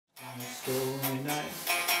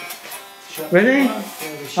Ready?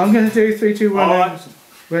 I'm going to do 3, 2, 1. Right.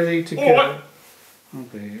 Ready to go. Right. I'll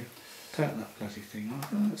be take that bloody thing off.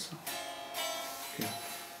 That's good.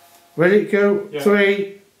 Ready to go. Yeah.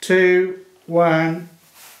 3, 2, 1.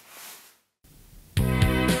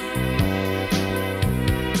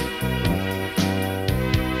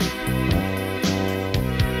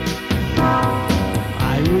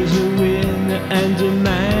 I was a winner and a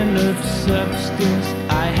man of substance.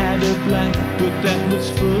 I had a black book that was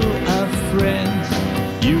full of friends.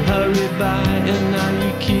 You hurry by and now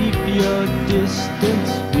you keep your distance.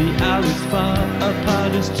 We are as far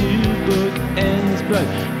apart as two bookends. But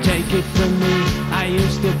take it from me, I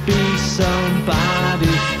used to be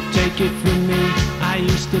somebody. Take it from me, I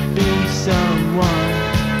used to be someone.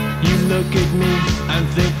 You look at me and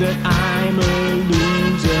think that I'm a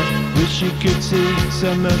loser. Wish you could see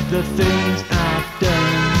some of the things I've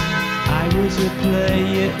done. I was a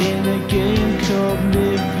player in a game called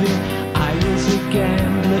living. I was a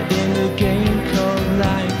gambler in a game called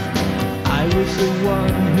life. I was the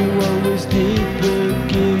one who always did the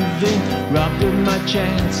giving, robbed of my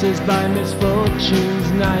chances by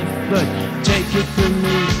misfortune's knife. But take it from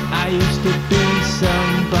me, I used to be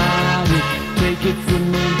somebody. Take it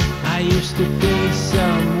from me, I used to be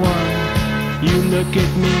someone. You look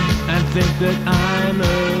at me and think that I'm a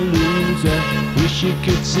loser. Wish you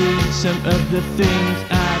could see some of the things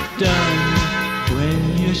I've done.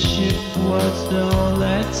 When your ship was all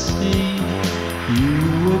at sea,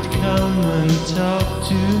 you would come and talk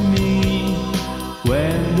to me.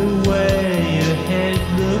 When the way ahead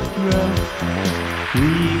looked rough,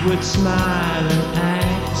 we would smile and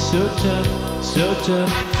act so tough, so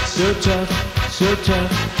tough, so tough, so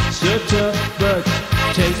tough, so tough. But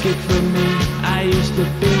take it from me, I used to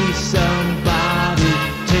be somebody.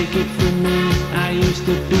 Take it from me, I used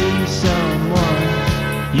to be someone.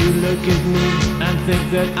 You look at me and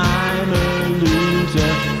think that I'm a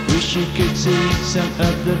loser. Wish you could see some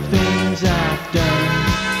of the things I've done.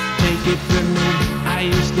 Take it from me, I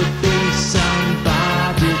used to be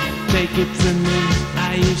somebody. Take it from me,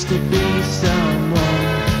 I used to be someone.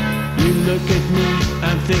 You look at me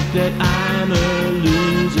and think that I'm a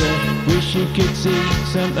loser. Wish you could see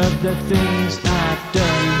some of the things I've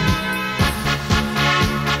done.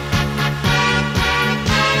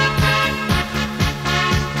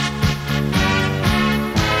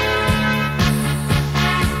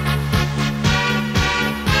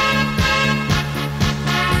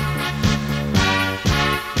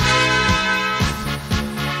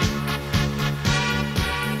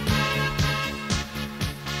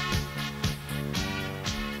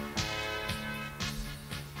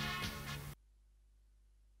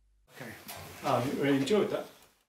 I really enjoyed that.